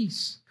 Prince of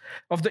Peace.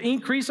 Of the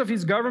increase of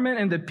his government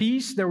and the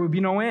peace there will be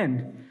no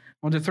end,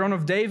 on the throne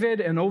of David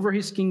and over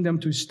his kingdom,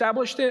 to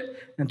establish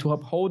it and to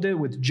uphold it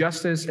with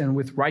justice and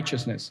with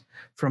righteousness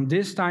from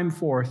this time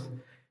forth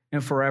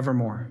and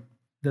forevermore.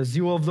 The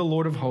zeal of the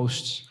Lord of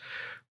hosts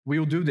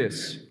will do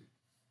this.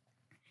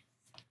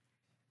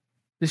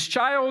 This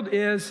child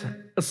is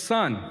a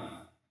son,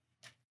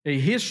 a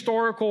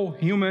historical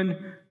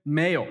human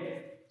male.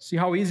 See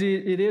how easy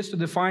it is to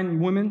define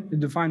women, to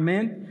define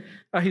men?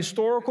 A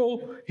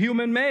historical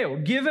human male,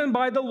 given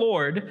by the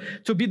Lord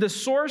to be the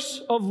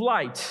source of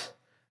light,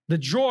 the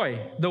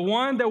joy, the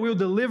one that will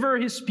deliver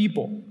his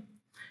people.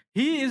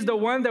 He is the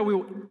one that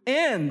will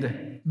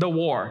end the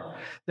war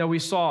that we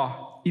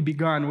saw he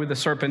begun with the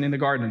serpent in the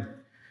garden.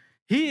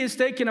 He is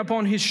taking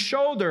upon his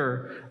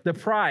shoulder the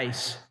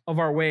price of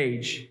our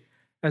wage,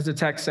 as the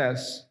text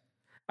says.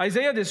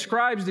 Isaiah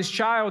describes this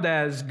child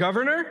as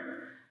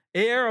governor,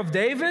 heir of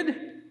David,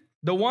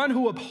 the one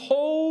who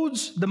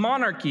upholds the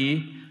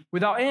monarchy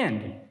without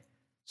end.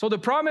 So the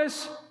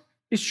promise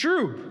is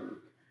true.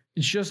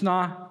 It's just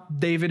not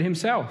David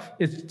himself.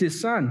 It's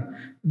this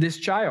son, this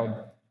child.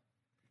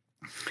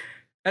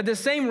 At the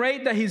same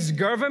rate that his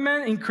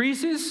government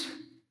increases,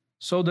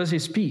 so does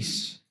his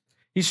peace.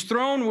 His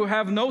throne will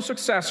have no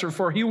successor,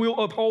 for he will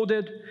uphold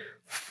it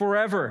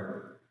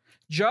forever.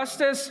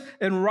 Justice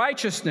and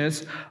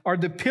righteousness are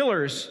the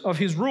pillars of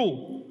his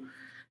rule.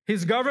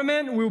 His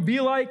government will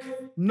be like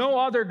no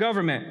other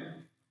government.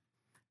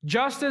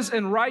 Justice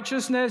and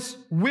righteousness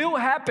will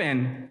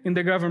happen in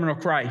the government of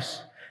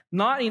Christ,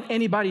 not in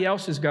anybody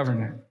else's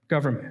government.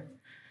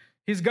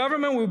 His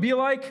government will be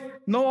like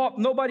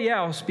nobody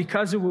else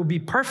because it will be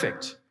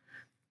perfect.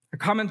 A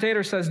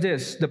commentator says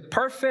this: the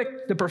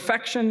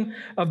perfection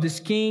of this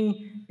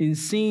king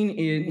is seen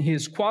in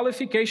his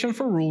qualification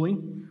for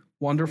ruling,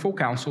 Wonderful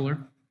Counselor,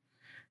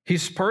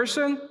 his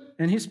person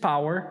and his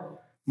power,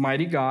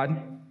 Mighty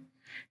God,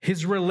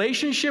 his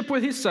relationship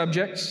with his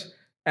subjects,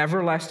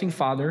 Everlasting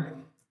Father,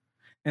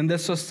 and the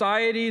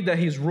society that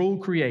his rule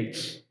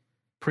creates,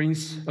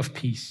 Prince of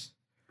Peace.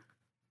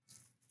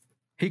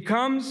 He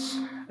comes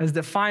as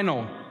the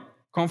final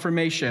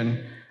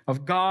confirmation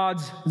of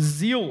God's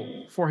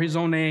zeal for his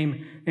own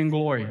name and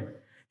glory.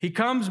 He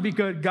comes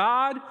because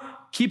God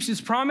keeps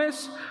his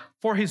promise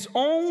for his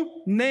own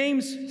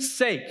name's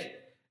sake.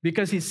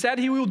 Because he said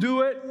he will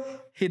do it,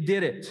 he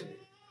did it.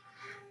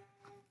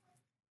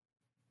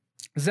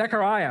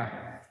 Zechariah,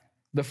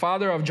 the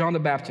father of John the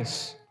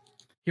Baptist,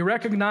 he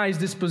recognized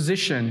this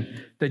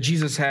position that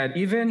Jesus had,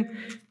 even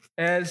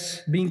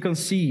as being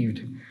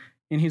conceived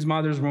in his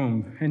mother's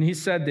womb. And he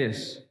said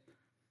this: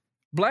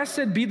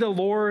 "Blessed be the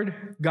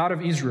Lord God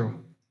of Israel,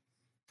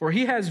 for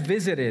he has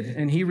visited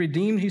and he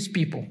redeemed his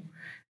people,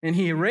 and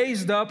he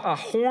raised up a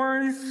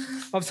horn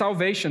of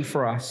salvation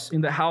for us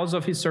in the house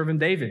of his servant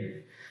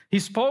David. He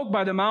spoke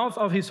by the mouth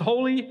of his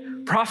holy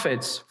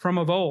prophets from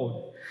of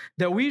old,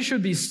 that we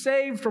should be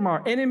saved from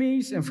our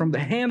enemies and from the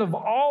hand of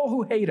all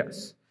who hate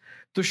us,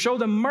 to show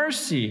the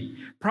mercy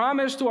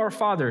promised to our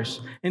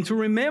fathers, and to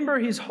remember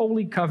his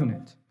holy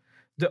covenant,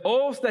 the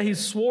oath that he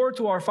swore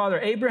to our father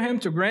Abraham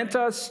to grant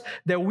us,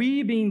 that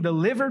we, being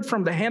delivered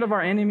from the hand of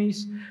our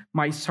enemies,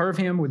 might serve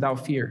him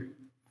without fear,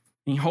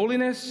 in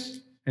holiness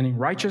and in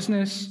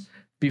righteousness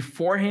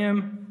before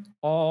him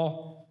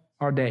all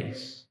our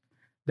days,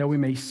 that we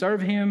may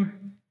serve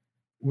him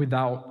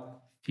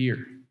without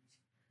fear,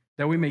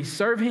 that we may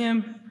serve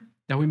him,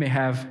 that we may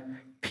have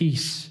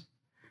peace.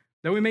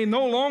 that we may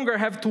no longer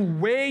have to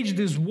wage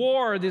this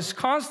war, this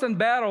constant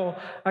battle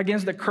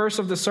against the curse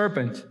of the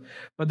serpent,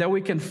 but that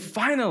we can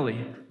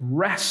finally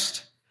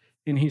rest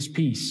in his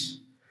peace.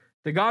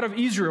 The God of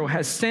Israel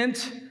has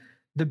sent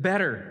the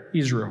better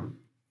Israel,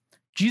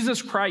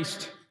 Jesus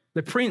Christ,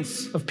 the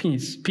Prince of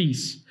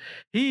Peace.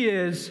 He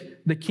is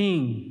the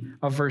King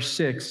of verse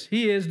 6.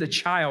 He is the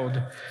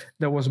child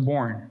that was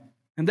born.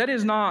 And that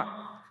is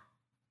not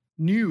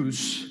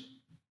news,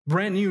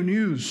 brand new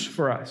news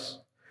for us.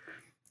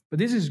 But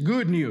this is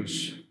good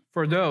news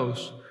for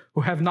those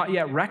who have not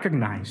yet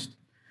recognized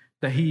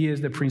that he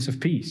is the Prince of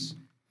Peace.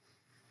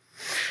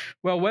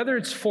 Well, whether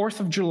it's 4th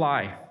of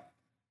July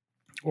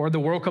or the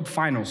World Cup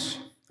finals,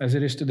 as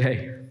it is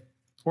today,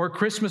 or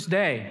Christmas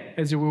Day,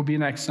 as it will be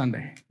next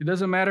Sunday, it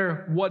doesn't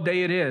matter what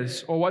day it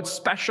is or what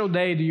special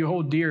day do you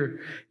hold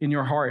dear in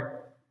your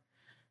heart.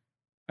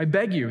 I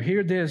beg you,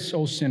 hear this,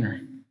 O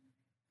sinner.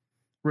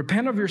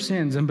 Repent of your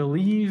sins and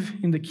believe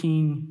in the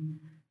King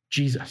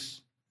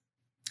Jesus.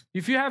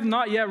 If you have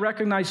not yet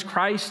recognized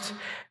Christ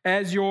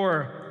as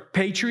your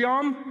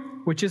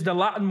Patreon, which is the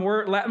Latin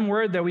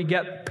word that we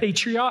get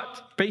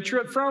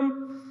patriot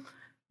from,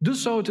 do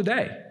so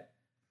today.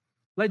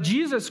 Let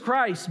Jesus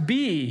Christ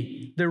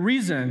be the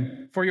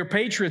reason for your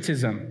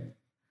patriotism,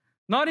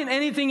 not in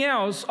anything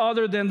else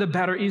other than the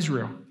better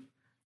Israel,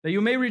 that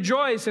you may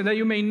rejoice and that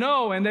you may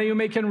know and that you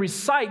can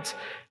recite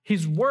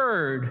his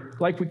word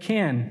like we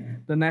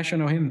can, the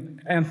national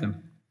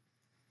anthem.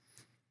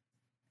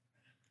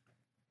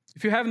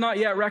 If you have not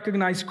yet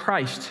recognized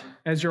Christ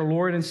as your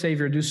Lord and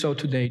Savior, do so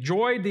today.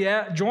 Join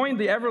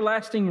the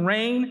everlasting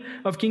reign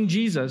of King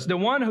Jesus, the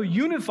one who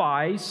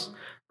unifies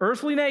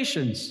earthly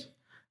nations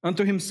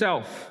unto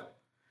himself.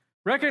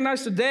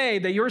 Recognize today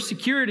that your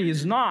security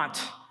is not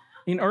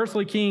in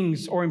earthly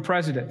kings or in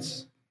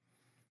presidents.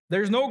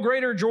 There's no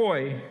greater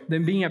joy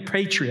than being a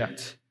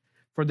patriot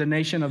for the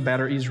nation of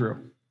better Israel.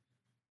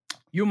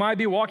 You might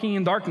be walking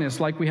in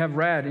darkness like we have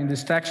read in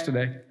this text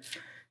today.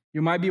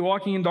 You might be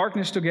walking in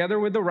darkness together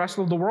with the rest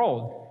of the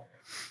world.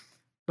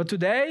 But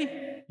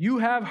today, you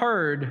have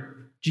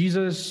heard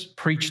Jesus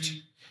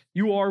preached.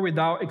 You are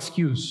without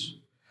excuse.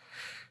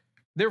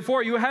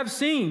 Therefore, you have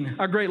seen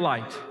a great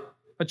light.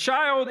 A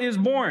child is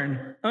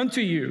born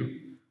unto you.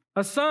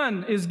 A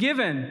son is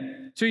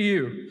given to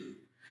you.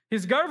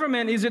 His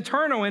government is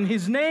eternal, and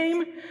his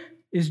name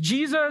is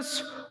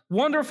Jesus,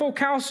 Wonderful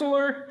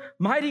Counselor,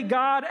 Mighty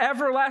God,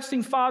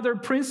 Everlasting Father,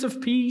 Prince of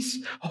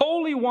Peace,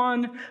 Holy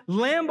One,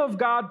 Lamb of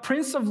God,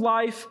 Prince of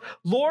Life,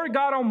 Lord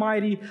God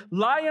Almighty,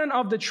 Lion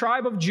of the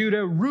tribe of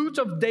Judah, Root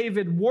of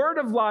David, Word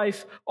of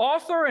Life,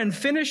 Author and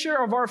Finisher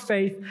of our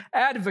faith,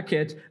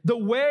 Advocate, the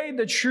way,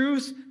 the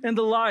truth, and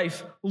the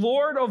life,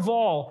 Lord of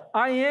all,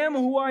 I am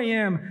who I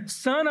am,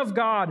 Son of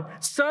God,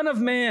 Son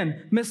of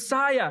Man,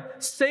 Messiah,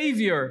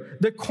 Savior,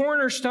 the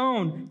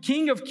cornerstone,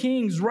 King of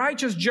kings,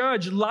 righteous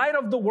judge, light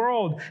of the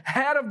world,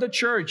 head of the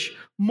church,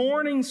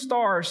 morning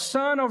star,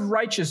 son of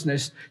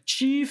righteousness,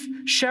 chief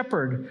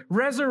shepherd,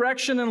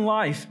 resurrection and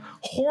life,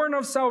 horn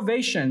of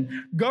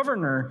salvation,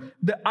 governor,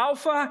 the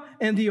Alpha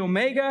and the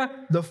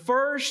Omega, the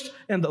first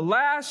and the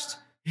last.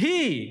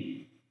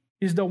 He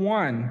is the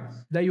one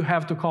that you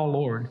have to call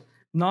Lord,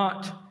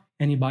 not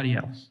anybody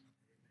else.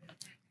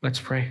 Let's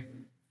pray.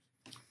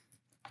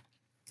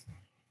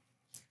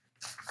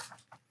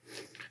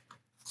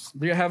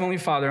 Dear Heavenly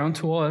Father,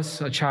 unto us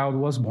a child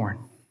was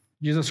born.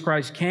 Jesus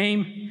Christ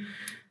came,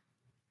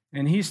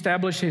 and he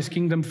established his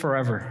kingdom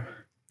forever.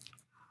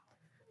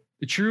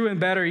 The true and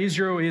better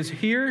Israel is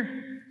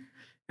here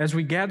as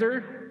we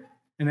gather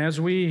and as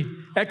we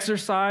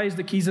exercise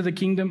the keys of the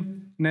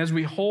kingdom and as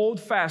we hold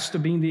fast to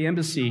being the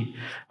embassy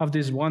of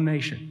this one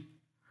nation.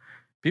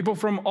 People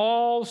from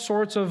all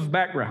sorts of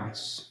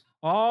backgrounds,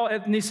 all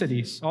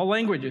ethnicities, all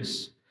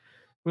languages.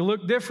 We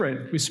look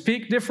different, we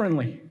speak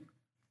differently,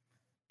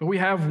 but we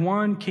have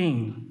one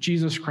King,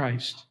 Jesus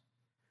Christ.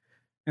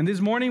 And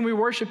this morning we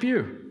worship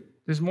you.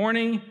 This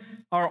morning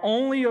our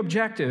only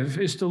objective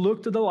is to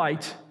look to the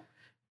light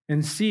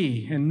and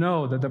see and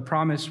know that the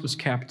promise was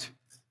kept.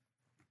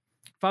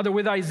 Father,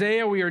 with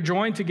Isaiah we are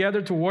joined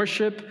together to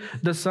worship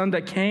the Son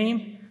that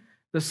came,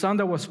 the Son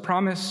that was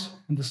promised,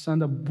 and the Son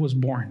that was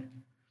born.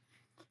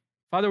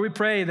 Father, we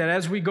pray that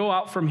as we go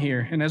out from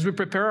here and as we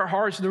prepare our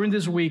hearts during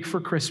this week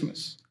for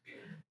Christmas,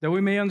 that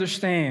we may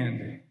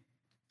understand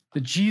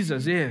that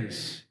Jesus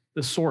is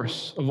the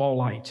source of all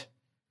light.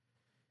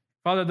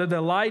 Father, that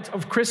the light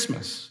of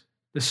Christmas,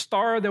 the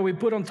star that we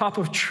put on top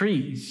of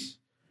trees,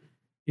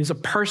 is a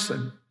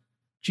person,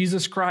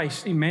 Jesus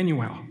Christ,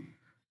 Emmanuel,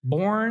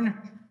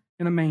 born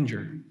in a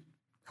manger,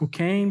 who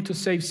came to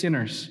save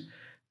sinners,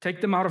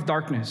 take them out of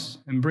darkness,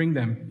 and bring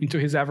them into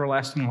his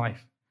everlasting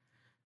life.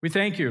 We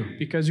thank you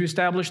because you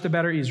established the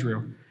better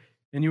Israel,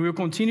 and you will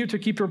continue to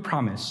keep your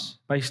promise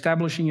by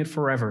establishing it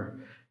forever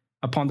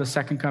upon the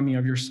second coming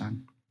of your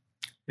Son.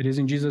 It is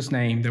in Jesus'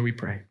 name that we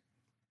pray.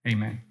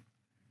 Amen.